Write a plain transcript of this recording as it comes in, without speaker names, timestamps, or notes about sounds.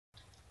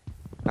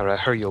Alright,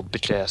 hurry your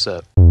bitch ass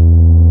up.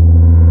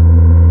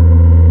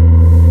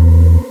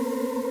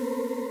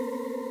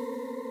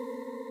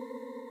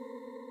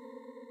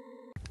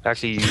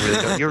 Actually,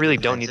 you really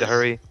don't need to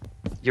hurry.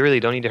 You really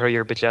don't need to hurry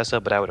your bitch ass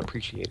up, but I would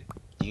appreciate it.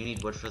 Do you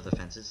need wood for the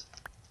fences?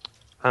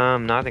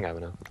 No, I think I have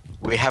enough.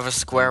 We have a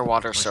square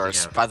water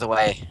source. By the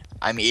way,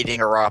 I'm eating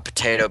a raw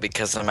potato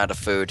because I'm out of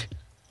food.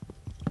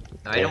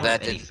 I don't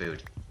have any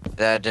food.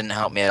 That didn't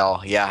help me at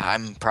all. Yeah,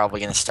 I'm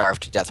probably gonna starve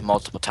to death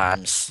multiple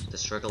times. The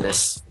struggle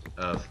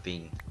of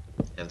the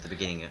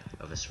beginning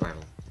of a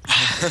survival.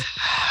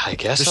 I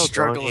guess I'll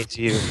donate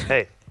to you.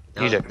 Hey,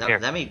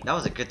 that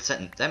was a good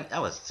sentence.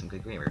 That was some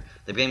good grammar.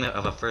 The beginning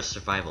of a first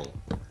survival.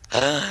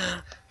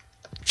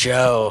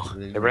 Joe.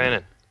 Hey,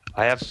 Brandon.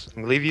 I'm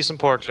gonna leave you some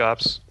pork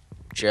chops.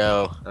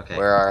 Joe. Okay.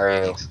 Where are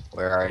you? Thanks.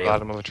 Where are you?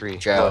 Bottom of a tree.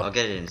 Joe. I'll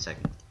get it in a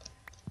second.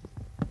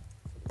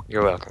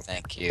 You're welcome.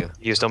 Thank you.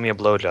 You just owe me a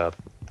blowjob.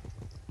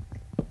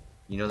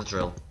 You know the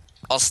drill.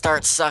 I'll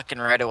start sucking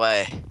right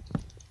away.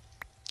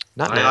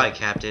 Not Aye, now. aye,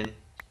 Captain.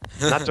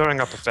 Not during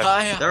our profession.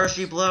 Hi. There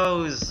she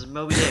blows,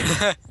 Moby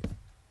Dick.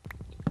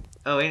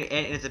 Oh, and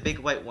it's a big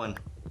white one.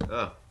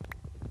 Oh,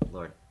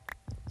 Lord.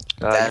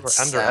 You were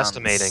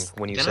underestimating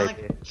when you say.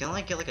 Can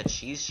I get like a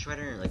cheese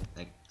shredder and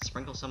like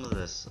sprinkle some of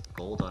this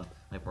gold on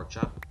my pork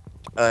chop?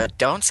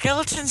 Don't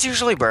skeletons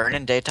usually burn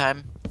in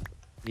daytime?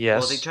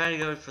 Yes. Well, they try to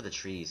go for the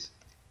trees.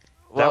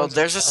 Well,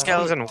 there's a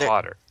skeleton in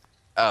water.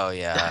 Oh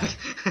yeah.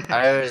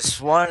 I was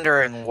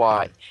wondering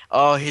why.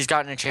 Oh, he's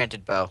got an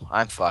enchanted bow.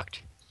 I'm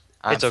fucked.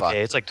 It's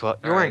okay. It's like 12.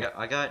 You're wearing.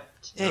 I got.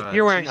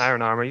 You're wearing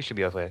iron armor. You should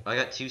be okay. I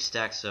got 2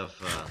 stacks of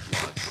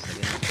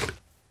logs.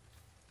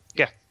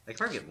 Yeah. I can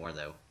probably get more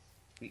though.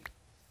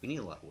 We need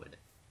a lot of wood.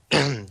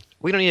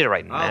 We don't need it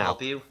right now. I'll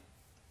help you.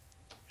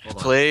 Hold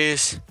on.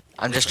 Please.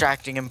 I'm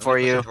distracting him for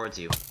you. Towards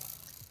you.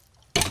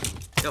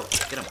 Go,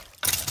 get him.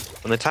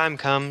 When the time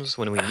comes,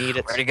 when we need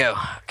it, Where'd he go?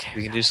 Okay.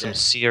 we can do some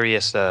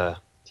serious, Teamwork.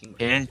 He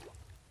didn't.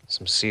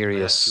 some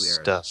serious 2 arrows.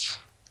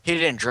 stuff. He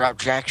didn't drop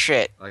jack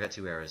shit. Oh, I got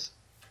 2 arrows.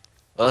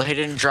 Well, he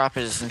didn't drop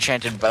his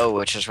enchanted bow,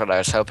 which is what I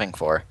was hoping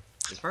for.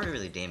 It's probably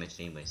really damaged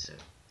anyway, so.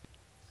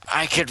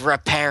 I could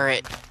repair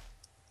it.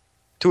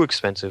 Too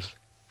expensive.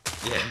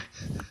 Yeah.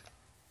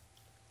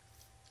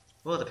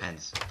 Well, it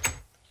depends.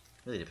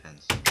 Really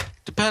depends.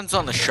 Depends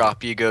on the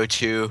shop you go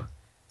to.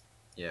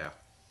 Yeah.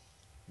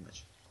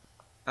 Much.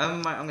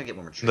 I'm gonna get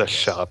one more tree. The I guess.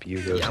 shop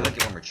you go Yeah, I'm to. gonna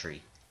get one more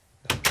tree.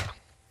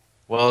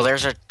 Well,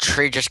 there's a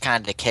tree just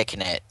kind of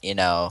kicking it, you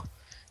know,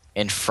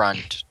 in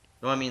front.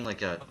 No, I mean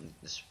like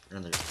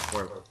another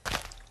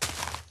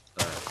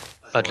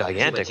A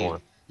gigantic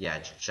one. Yeah,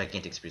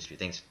 gigantic spruce tree.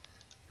 Thanks. for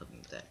helping me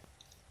with that.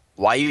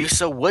 Why are you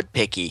so wood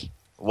picky?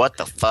 What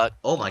the fuck?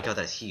 Oh my god,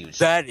 that's huge.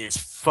 That is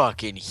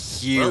fucking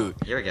huge. Well,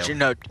 here we go.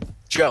 No,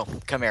 Joe,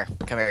 come here.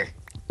 Come here.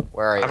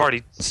 Where are you? I've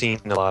already seen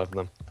a lot of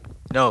them.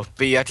 No,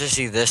 but you have to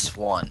see this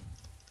one.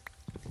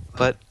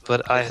 But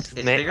It's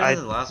bigger than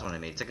the last one I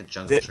made. It's like a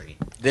jungle tree.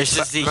 This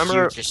is the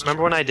remember hugest.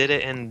 remember when I did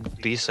it in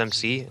Beast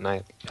MC and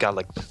I got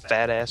like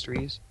fat ass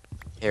trees?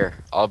 Here,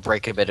 I'll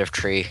break a bit of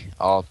tree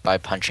all by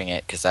punching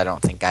it because I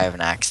don't think I have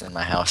an axe in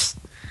my house.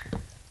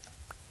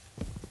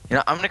 You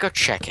know, I'm gonna go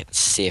check it,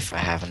 see if I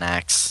have an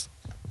axe.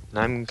 And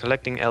I'm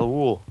collecting El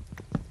Wool.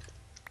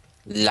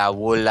 La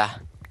woola.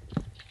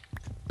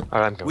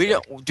 Alright, I'm We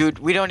don't, dude.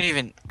 We don't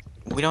even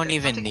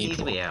Take an need.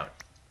 easy way out.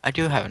 I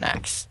do have an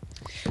axe.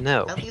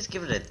 No. At least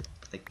give it a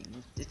like.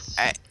 It's.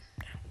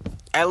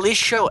 At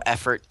least show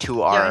effort to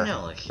Yeah, our I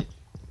know. Like,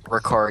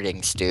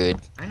 recordings, dude.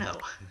 I know.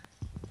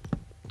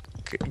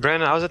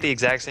 Brandon, I was at the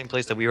exact same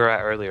place that we were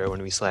at earlier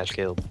when we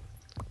 /killed.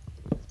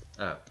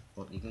 Oh,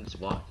 well, you can just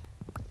walk.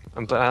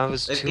 But I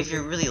was If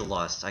you're really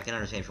lost, I can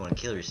understand if you want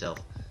to kill yourself.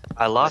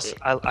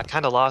 I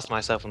kind of lost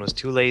myself and was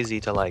too lazy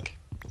to like.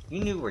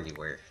 You knew where you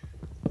were.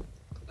 I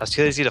was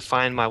too lazy to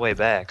find my way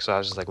back, so I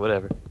was just like,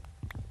 whatever.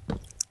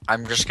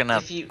 I'm just gonna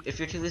If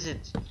you're too lazy,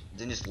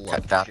 then just look.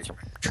 cut down If some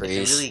you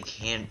trees. really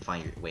can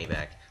find your way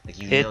back, like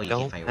you It know you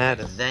don't can find your way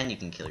matter. back, then you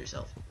can kill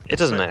yourself. It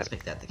doesn't Let's matter.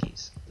 make that the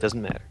case.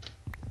 Doesn't matter.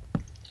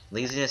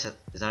 Laziness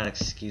is not an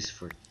excuse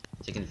for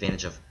taking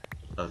advantage of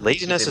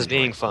Laziness is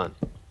being fun.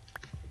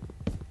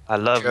 I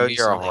love Joe, me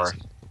you're a some lazy.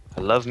 whore.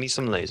 I love me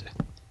some lazy.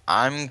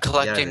 I'm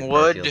collecting Yeah,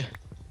 wood.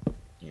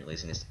 Your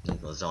laziness eating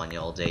lasagna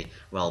all day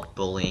while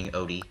bullying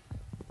Odie. You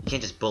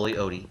can't just bully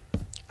Odie.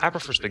 I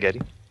prefer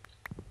spaghetti.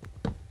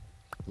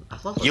 I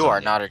love You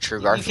are lasagna. not a true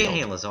You can't Garfield.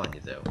 hate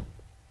lasagna though.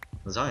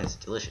 Lasagna is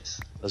delicious.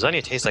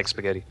 Lasagna tastes like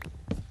spaghetti.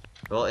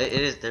 Well, it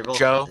is. They're both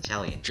Joe?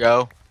 Italian.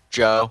 Joe,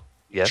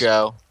 Yes.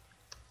 Joe.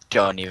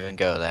 Don't even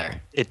go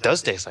there. It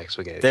does taste like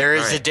spaghetti. There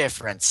is a Alright.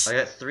 difference. I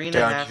got 3.5.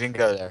 Don't even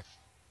go there.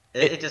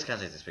 It just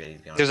kind of tastes like spaghetti.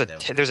 To be honest There's a with you.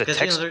 te- there's a 'Cause,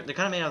 text- you know, they're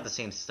kind of made out of the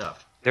same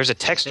stuff. There's a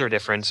texture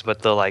difference,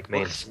 but the like Well,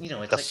 main. 'cause, you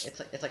know, the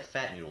it's like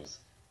fat noodles.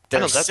 They're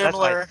know, that's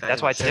similar.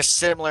 That's why They're They're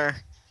similar.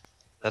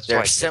 That's They're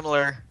why.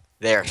 similar.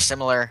 They are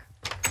similar,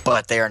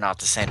 but they are not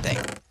the same thing.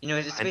 You know,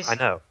 it's I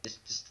know. It's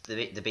just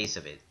the base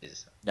of it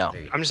is. No.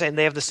 Very, I'm just saying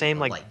they have the same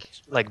like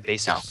Like.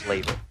 basic No.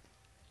 flavor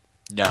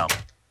No.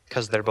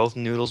 because they're both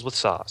noodles with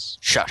sauce.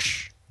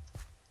 Shush.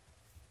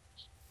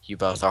 You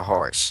both are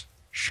whores.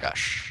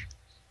 Shush.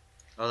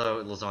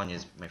 Although lasagna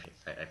is my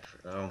favorite.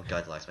 Oh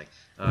god, the last week.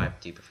 Oh, I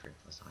do prefer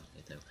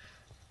lasagna though.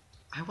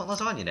 I want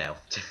lasagna now.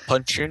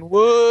 Punching No,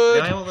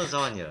 wood. I want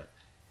lasagna.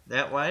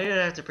 That why did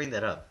I have to bring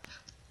that up?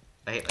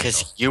 I hate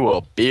myself. Cause you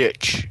a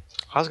bitch.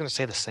 I was gonna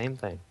say the same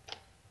thing.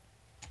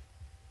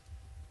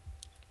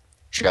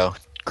 Joe,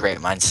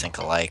 great minds think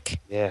alike.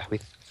 Yeah,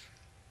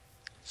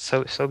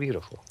 so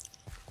beautiful.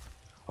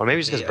 Or maybe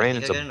it's because Okay,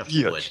 Brandon's a I got enough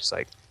bitch. wood. It's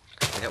like,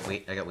 I got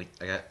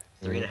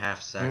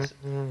 3.5 sacks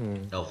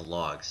of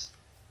logs.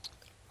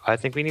 I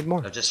think we need more.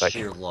 Of just It's like,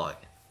 sheer log.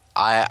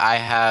 I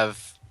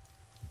have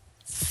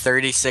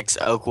 36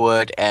 oak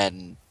wood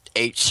and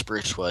 8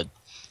 spruce wood.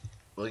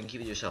 Well, you can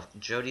keep it yourself.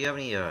 Joe, do you have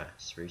any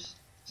spruce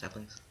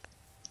saplings?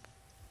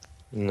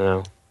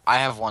 no. I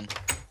have one.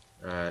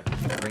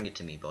 Bring it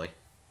to me, boy.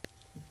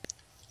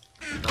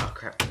 Oh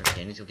crap!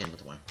 Okay, I need to get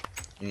another one.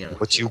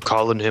 What you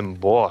calling him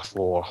boy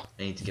for?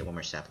 I need to get one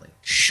more sapling.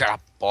 Shut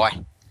up, boy.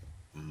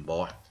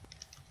 Boy.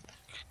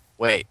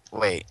 Wait.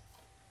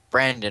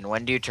 Brandon,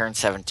 when do you turn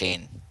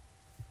 17?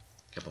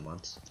 Couple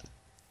months.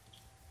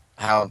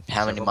 How many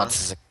Several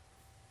months is it?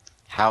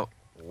 How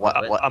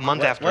what A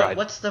month after I.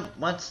 What's the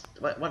months?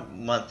 What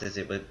month is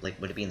it? Would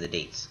it be in the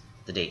dates?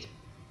 The date.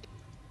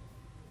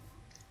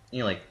 You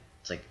know, like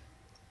it's like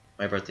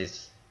my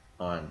birthday's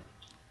on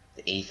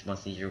the 8th month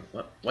of the year.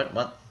 What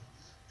month?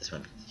 This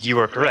one. You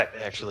were correct,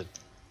 actually.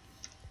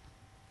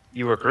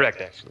 You were correct,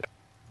 actually.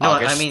 No,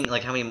 August. I mean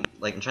like how many?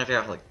 Like I'm trying to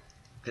figure out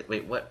like.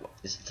 Wait, what?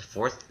 Is it the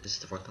 4th? Is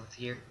it the 4th month of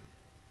the year?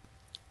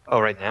 Oh,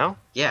 right now?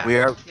 Yeah. we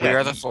are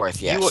Yeah. the 4th,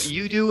 yes.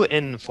 You do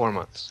in 4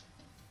 months.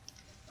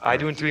 I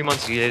do in 3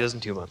 months. He does in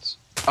 2 months.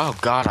 Oh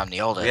god, I'm the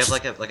oldest. We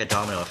have like a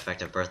domino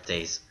effect of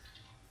birthdays.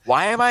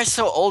 Why am I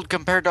so old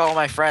compared to all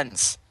my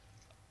friends?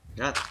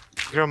 You're not.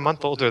 You're a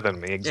month older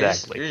than me,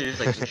 exactly. You're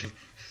just like.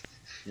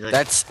 You're like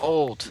That's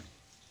old.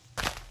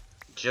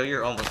 Joe,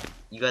 you're almost.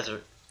 You guys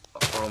are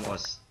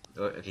almost.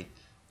 Okay.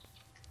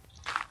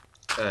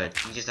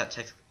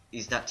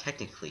 He's not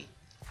technically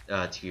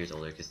 2 years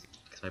older because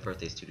my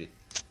birthday's 2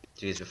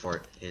 days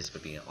before his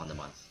would be on the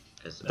month.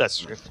 That's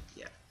true.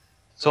 Yeah.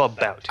 So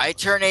about. I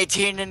turn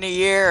 18 in a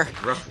year.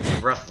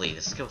 Roughly.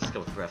 Let's go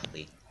with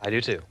roughly. I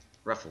do too.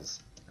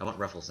 Ruffles. I want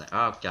ruffles now.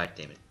 Oh god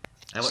damn it.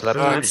 I want Slap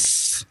food.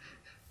 That's-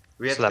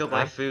 We have to Slap go buy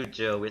time. food,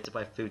 Joe. We have to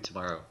buy food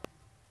tomorrow.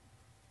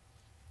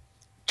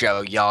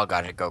 Joe, y'all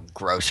gotta go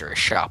grocery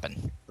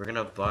shopping. We're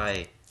gonna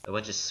buy a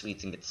bunch of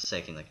sweets and get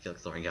sick and like feel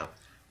like throwing up.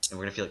 And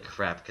we're gonna feel like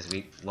crap because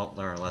we won't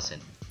learn our lesson.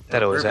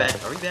 That always We're bad.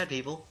 happens. Are we bad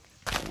people?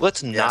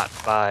 Let's not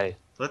buy.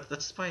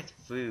 Let's buy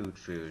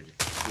food.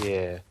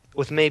 Yeah.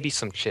 With maybe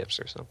some chips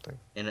or something.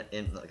 In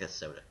like a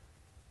soda.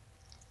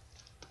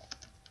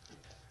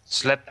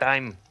 Slap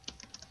time.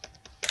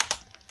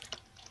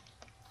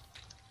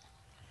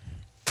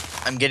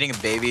 I'm getting a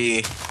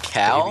baby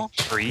cow.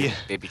 Baby tree.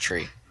 Baby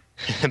tree.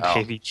 Oh.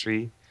 Baby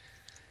tree.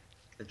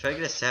 I'm trying to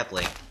get a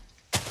sapling.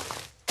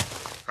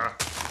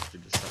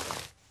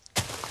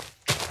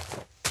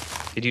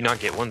 Did you not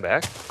get one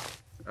back?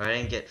 I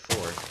didn't get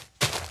 4.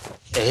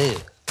 Eh.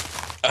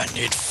 I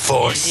need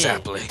 4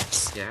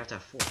 saplings. Yeah, I have to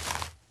have 4.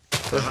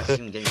 I'm not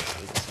even getting a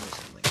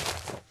sapling.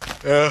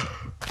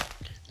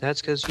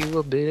 That's cause you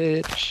a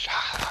bitch.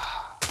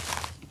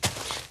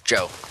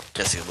 Joe,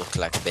 does he look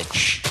like a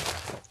bitch?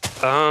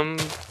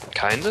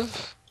 Kind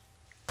of.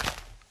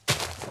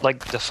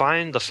 Like,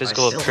 define the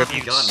physical I still haven't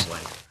attributes. gotten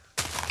one.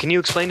 Can you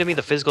explain to me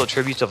the physical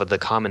attributes of the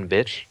common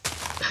bitch?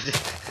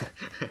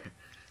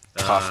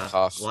 Cough,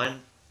 cough.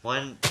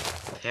 One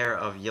pair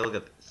of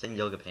thin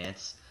yoga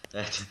pants.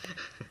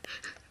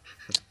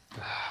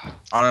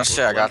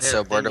 Honestly, I One got pair so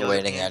of bored thin of yoga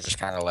waiting, I pants, just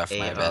kind of left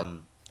my bed.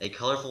 a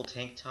colorful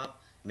tank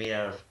top made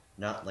out of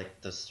not like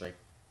the stripe.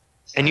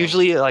 And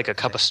usually, like, a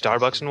cup of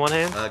Starbucks in one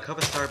hand? A cup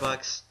of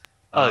Starbucks.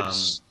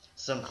 Uggs.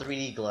 Some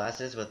 3D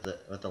glasses with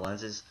the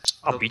lenses.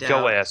 I'll poked beat your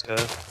out, ass,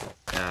 cuz.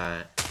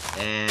 and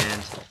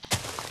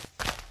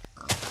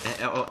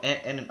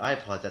an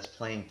iPod that's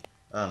playing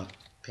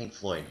Pink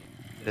Floyd.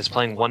 It's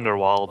playing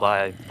Wonderwall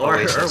by Or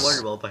Oasis.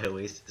 Wonderwall by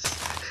Oasis.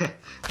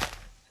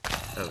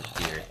 Oh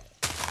dear.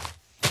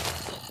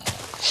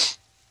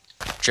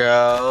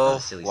 Joe,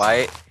 silly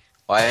why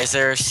is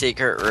there a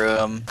secret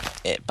room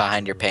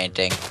behind your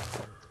painting?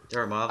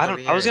 There are mobs I over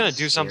don't. here, I was gonna it's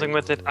do something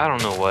scary. with it. I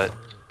don't know what.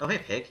 Oh hey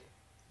pig.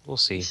 We'll You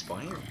see.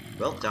 spawn here?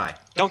 Well, die.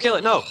 Don't kill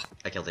it. No.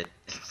 I killed it.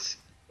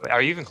 Wait,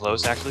 are you even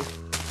close? Actually.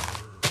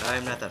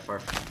 I'm not that far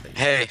from the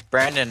Hey,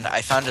 Brandon,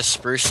 I found a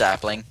spruce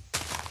sapling.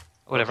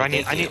 Whatever.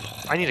 Okay, thank you.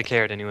 I need a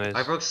carrot anyways.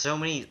 I broke so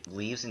many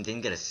leaves and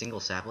didn't get a single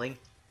sapling.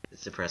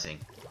 It's depressing.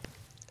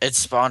 It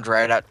spawned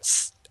right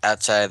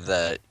outside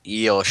the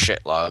eel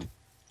shit log.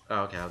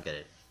 Oh, okay, I'll get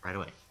it right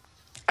away.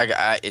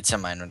 It's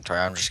in my inventory.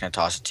 I'm just gonna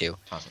toss it to you.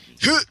 Toss it.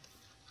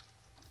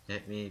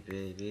 Hit me,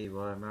 baby,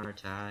 one more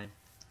time.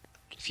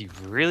 If you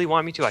really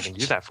want me to, I can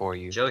do that for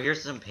you. Joe,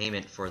 here's some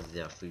payment for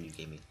the food you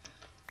gave me.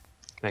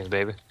 Thanks,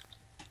 baby.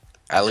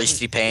 At least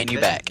he paying you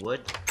back.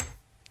 Wood?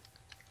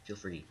 Feel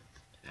free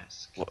to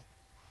ask.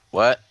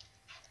 What?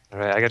 All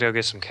right, I gotta go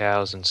get some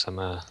cows and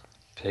some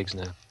pigs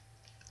now.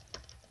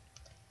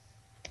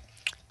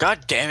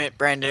 God damn it,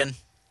 Brandon.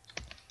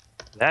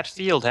 That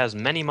field has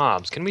many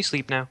mobs. Can we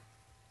sleep now?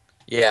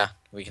 Yeah,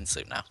 we can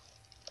sleep now.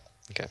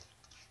 Okay.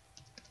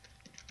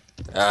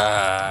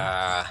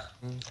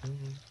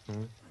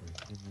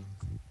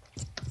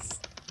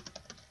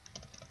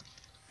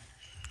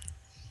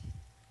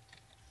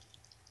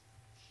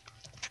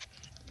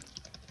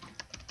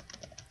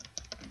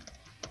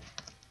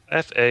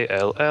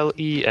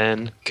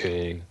 Fallen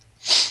King.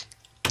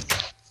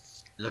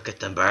 Look at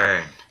them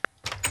burn.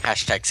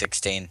 Hashtag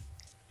 16.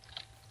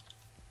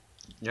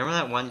 You remember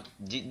that one?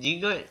 Do you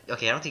go?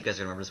 Okay, I don't think you guys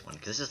remember this one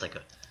because this is like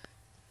a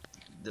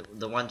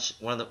the one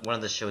one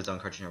of the shows on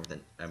Cartoon Network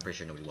that I'm pretty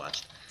sure nobody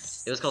watched.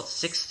 It was called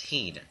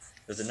 16. It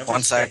was the number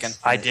 1 6, second.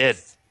 I did.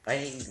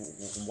 I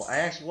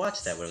actually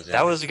watched that when it was.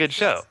 That was a good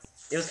show.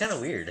 It was kind of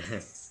weird.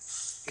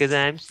 Cause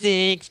I'm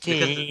 16.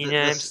 Because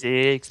I'm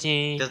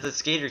 16. Because the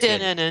skater kid,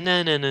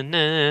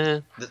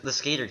 Da-na-na-na-na-na. the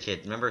skater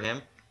kid, remember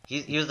him?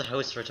 He was the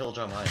host for Total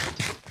Drama Island.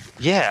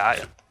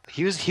 Yeah,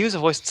 he was a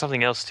voice in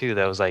something else too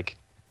that was like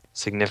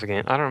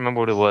significant. I don't remember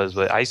what it was,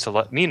 but I used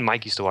to me and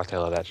Mike used to watch the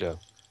hell out of that show.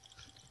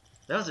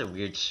 That was a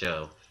weird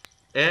show.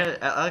 And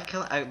but I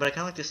kind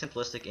of like the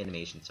simplistic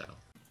animation style.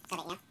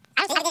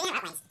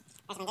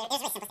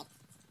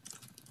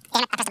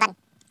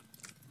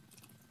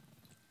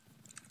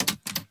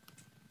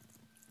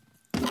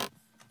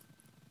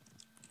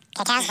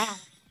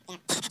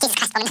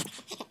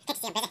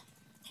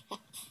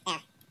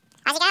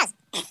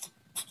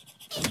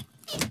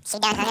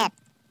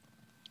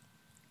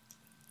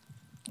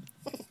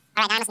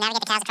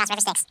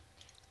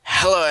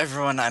 Hello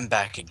everyone, I'm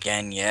back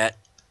again yet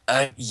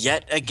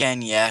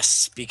again,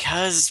 yes,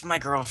 because my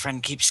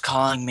girlfriend keeps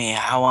calling me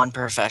how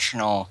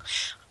unprofessional.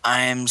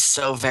 I'm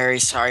so very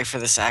sorry for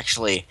this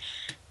actually.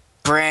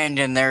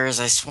 Brandon, there is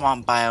a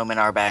swamp biome in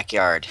our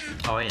backyard.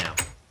 Oh, I know.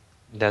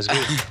 That's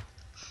good.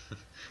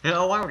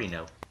 Oh, I already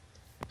know.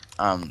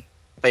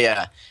 But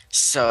yeah,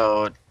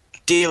 so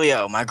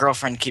Delio, my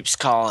girlfriend keeps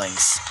calling.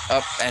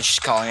 Oh, and she's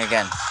calling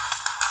again.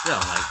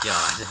 Oh my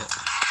god.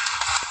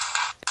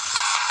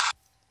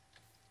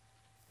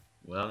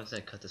 Well, I'm just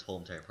gonna cut this whole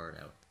entire part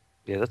out.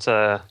 Yeah, it's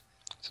a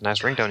nice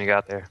ringtone you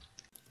got there.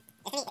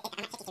 Are you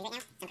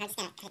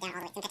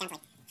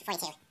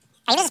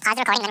just pause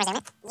the recording and then resume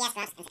it? Yes,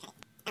 Ross.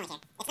 I don't care.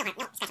 It's still hard.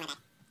 No, it's not my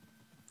bad.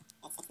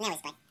 It's no,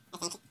 it's good. I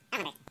think. I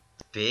remember.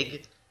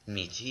 Big,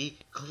 meaty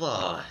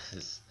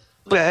claws.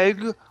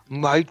 Big,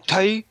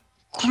 mighty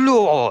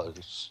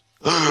claws.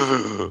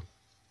 Ow,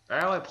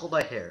 I pulled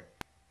my hair.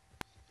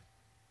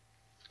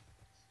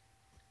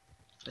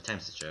 What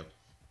time's the show?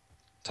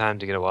 Time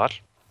to get a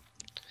watch.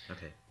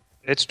 Okay.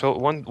 It's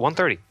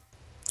 1:30.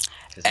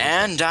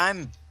 And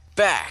I'm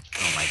back.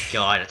 Oh my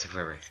god, it took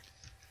forever.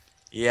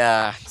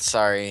 Yeah,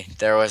 sorry.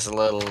 There was a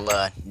little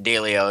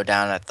dealio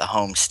down at the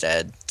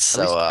homestead.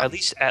 So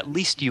At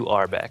least you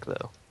are back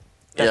though.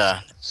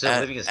 yeah. So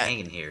Living is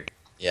hanging here.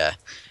 Yeah.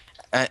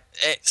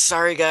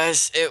 Sorry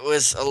guys, it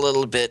was a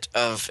little bit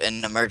of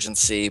an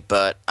emergency,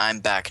 but I'm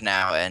back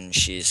now and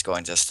she's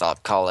going to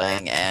stop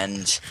calling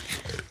and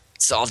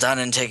it's all done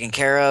and taken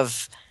care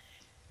of.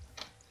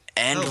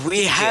 And Oh,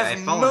 we have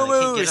I've fallen, I can't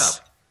get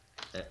moo-moos.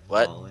 up.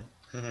 What? Fallen.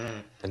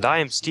 And I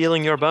am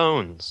stealing your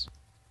bones.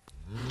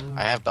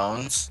 I have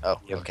bones? Oh,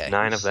 You have okay.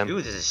 9 of them.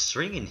 Ooh, there's a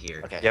string in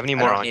here. Okay. You have any I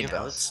more don't on need you?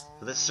 bones.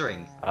 With a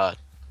string. Uh,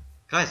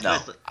 Guys, no.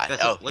 guys, guys,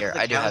 Oh, look here, at the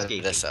I do cows have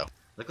gaping. this though.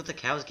 Look what the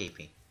cows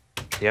gaping.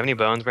 Do you have any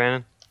bones,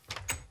 Brandon?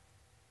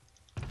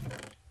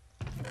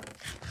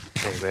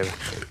 Hey, baby.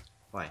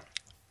 Why?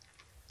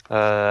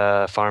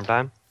 Farm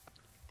time?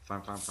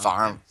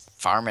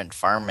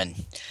 Farming.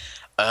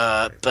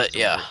 But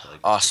yeah,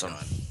 awesome.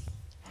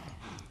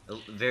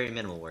 Very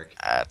minimal work.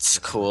 That's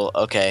cool.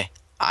 Okay.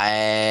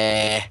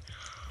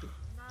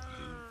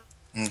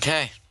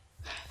 Okay.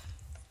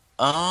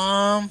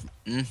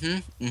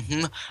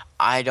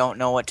 I don't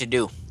know what to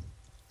do.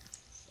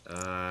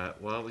 Well,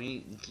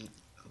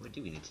 what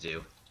do we need to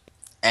do?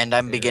 And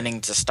I'm Yeah.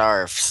 beginning to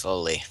starve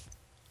slowly.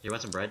 You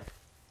want some bread?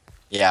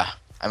 Yeah.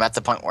 I'm at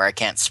the point where I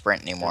can't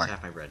sprint anymore. Here's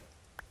half my bread.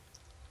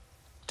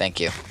 Thank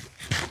you.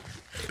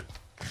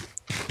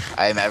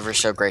 I am ever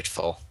so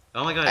grateful.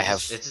 Oh my god, I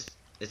it's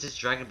this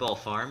Dragon Ball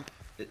farm.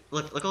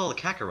 Look at all the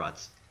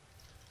Kakarot's.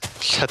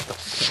 Shut the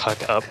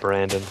fuck up,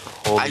 Brandon.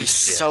 Holy I shit.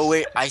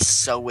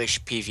 so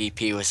wish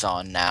PvP was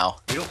on now.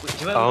 Do you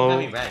have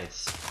any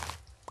Reddits?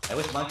 I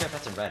wish Minecraft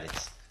had some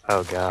Reddits.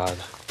 Oh god.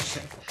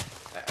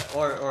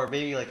 or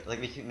maybe like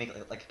we could make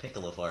like a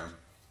Piccolo farm.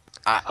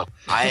 I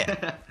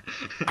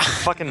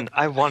Fucking,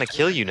 I want to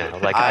kill you now.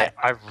 Like,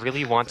 I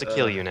really want to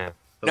kill you now.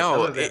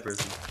 No, I'm a bad it-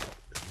 person.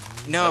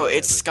 No,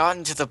 it's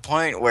gotten to the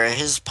point where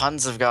his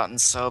puns have gotten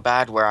so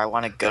bad where I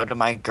want to go to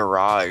my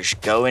garage,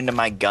 go into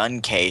my gun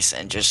case,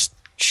 and just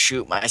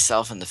shoot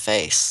myself in the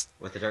face.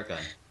 With a dart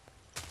gun.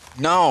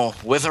 No,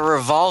 with a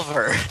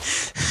revolver.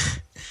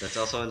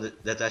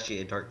 That's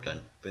actually a dart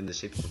gun, but in the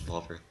shape of a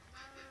revolver.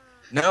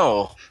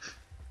 No,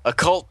 a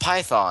Colt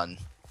Python,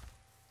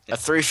 a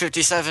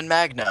 357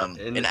 Magnum,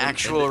 In an the-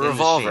 actual in the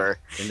revolver.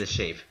 shape. In the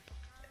shape.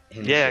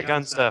 Yeah,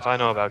 gun stuff. I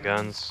know about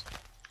guns.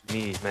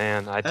 Me,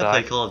 man, I I play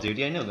thought. Call of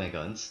Duty. I know my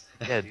guns.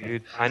 Yeah,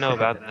 dude, I know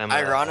about them.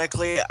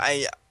 Ironically,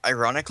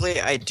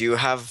 I do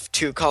have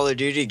 2 Call of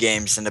Duty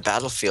games and a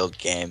Battlefield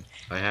game.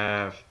 I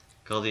have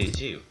Call of Duty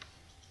 2,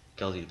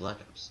 Call of Duty Black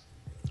Ops,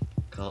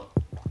 Call.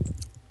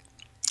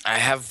 I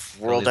have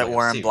Call of World Duty at Black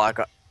War Ops and 2. Black.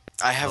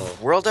 I have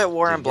Call World at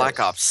War Duty and Black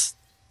Ghosts. Ops.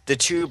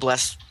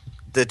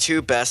 The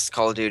two best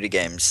Call of Duty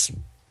games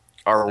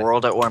are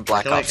World at War and I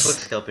Black feel like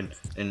Ops. quickscope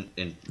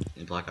in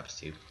Black Ops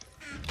 2.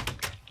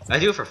 I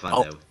do it for fun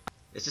Oh. though.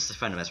 It's just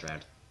fun to mess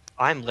around.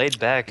 I'm laid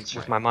back That's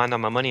with right. my mind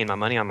on my money and my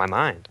money on my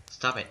mind.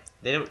 Stop it.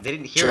 They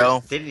didn't hear Joe.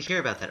 it. They didn't hear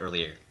about that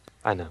earlier.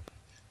 I know.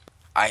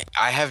 I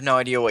have no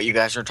idea what you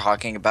guys are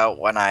talking about.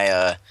 When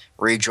I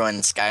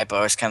rejoined Skype,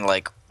 I was kind of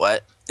like,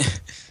 what?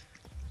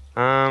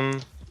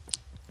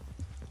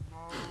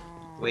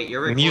 Wait,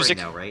 you're recording Music.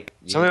 now, right?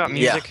 Something about you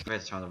music.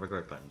 Press turn on the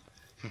record button.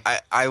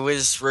 I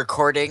was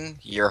recording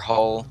your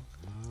whole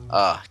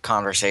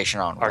conversation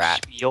on Our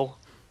rap. spiel.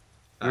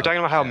 We were Oh, talking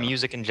about how no.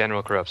 music in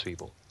general corrupts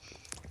people.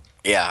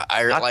 Yeah,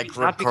 I Not, like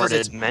not because recorded.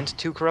 it's meant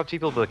to corrupt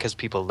people, but because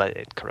people let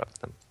it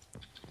corrupt them.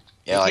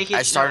 Yeah, They like take it,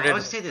 I started. No, I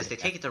would say this. They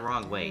take it the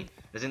wrong way.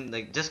 As in,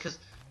 like, just because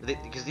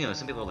you know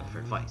some people are looking for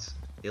advice.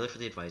 They look for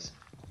the advice,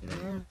 and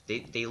then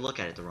they look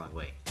at it the wrong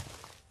way.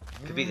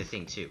 Could be the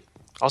thing too.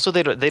 Also,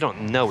 they don't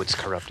know it's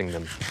corrupting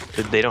them.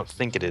 They don't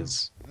think it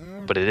is,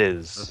 but it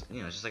is.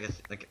 You know, it's just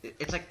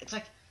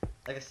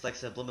it's like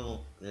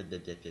subliminal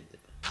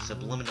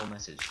subliminal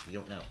message. You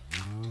don't know.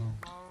 You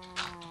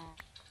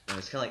know,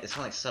 it's kind of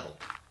like subtle.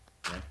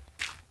 Right?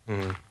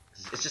 Mhm.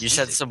 It's just You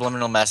said music.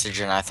 subliminal message,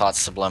 and I thought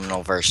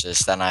subliminal verses.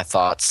 Then I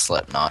thought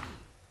Slipknot.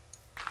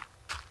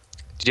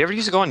 Did you ever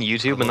used to go on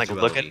YouTube and like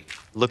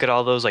look at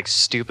all those like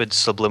stupid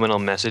subliminal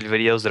message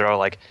videos that are all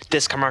like,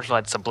 this commercial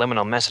had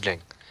subliminal messaging?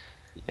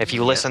 If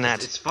you listen Yes,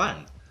 that, it's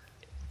fun.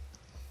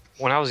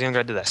 when I was younger,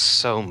 I did that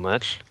so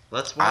much.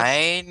 Let's watch.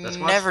 I Let's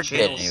watch never did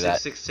channel any of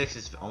that.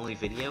 666's only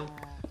video.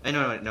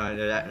 No.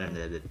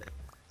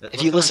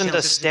 If you listen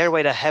to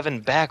Stairway to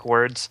Heaven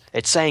backwards,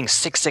 it's saying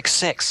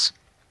 666.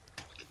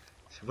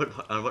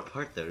 On what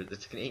part though?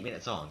 It's like an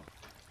 8-minute song.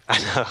 I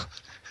know.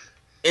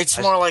 It's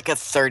I- more like a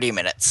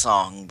 30-minute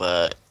song,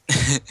 but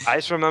I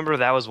just remember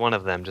that was one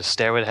of them. Just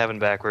Stairway to Heaven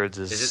backwards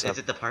is. Is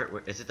it the part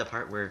where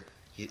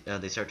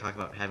they start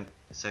talking about having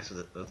sex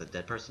with a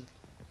dead person?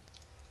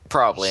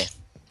 probably.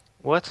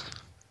 What?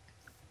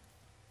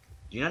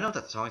 Do you not know what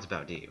that song's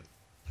about? Do you?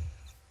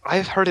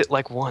 I've heard it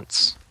like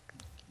once.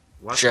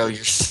 Watch Joe, the,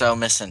 you're so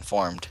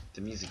misinformed.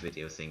 the music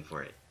video thing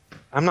for it.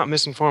 I'm not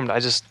misinformed. I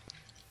just.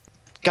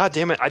 God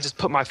damn it! I just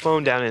put my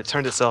phone down and it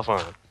turned itself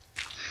on.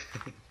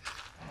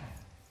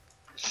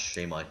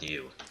 Shame on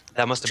you.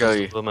 That must have Joe,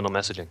 been you- subliminal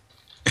messaging.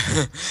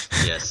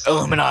 Yes.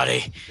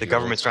 Illuminati. The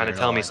government's trying to turn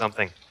it tell me on.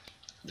 something.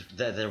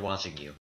 They're watching you.